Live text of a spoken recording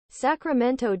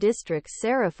Sacramento District's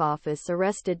Sheriff office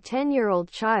arrested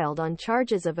 10-year-old child on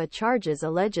charges of charges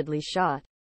allegedly shot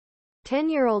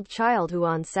 10-year-old child who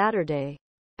on Saturday,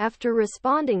 after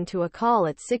responding to a call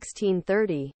at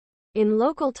 16:30 in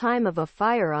local time of a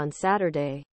fire on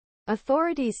Saturday,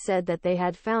 authorities said that they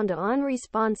had found an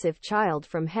unresponsive child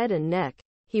from head and neck.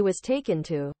 He was taken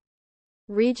to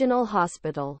regional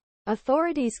hospital.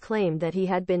 Authorities claimed that he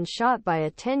had been shot by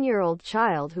a 10-year-old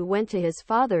child who went to his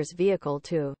father's vehicle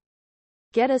to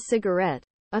get a cigarette.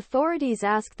 Authorities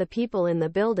asked the people in the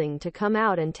building to come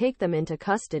out and take them into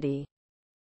custody.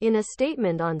 In a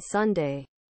statement on Sunday,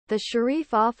 the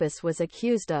Sharif office was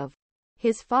accused of.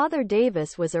 His father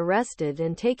Davis was arrested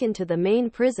and taken to the main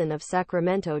prison of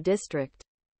Sacramento District.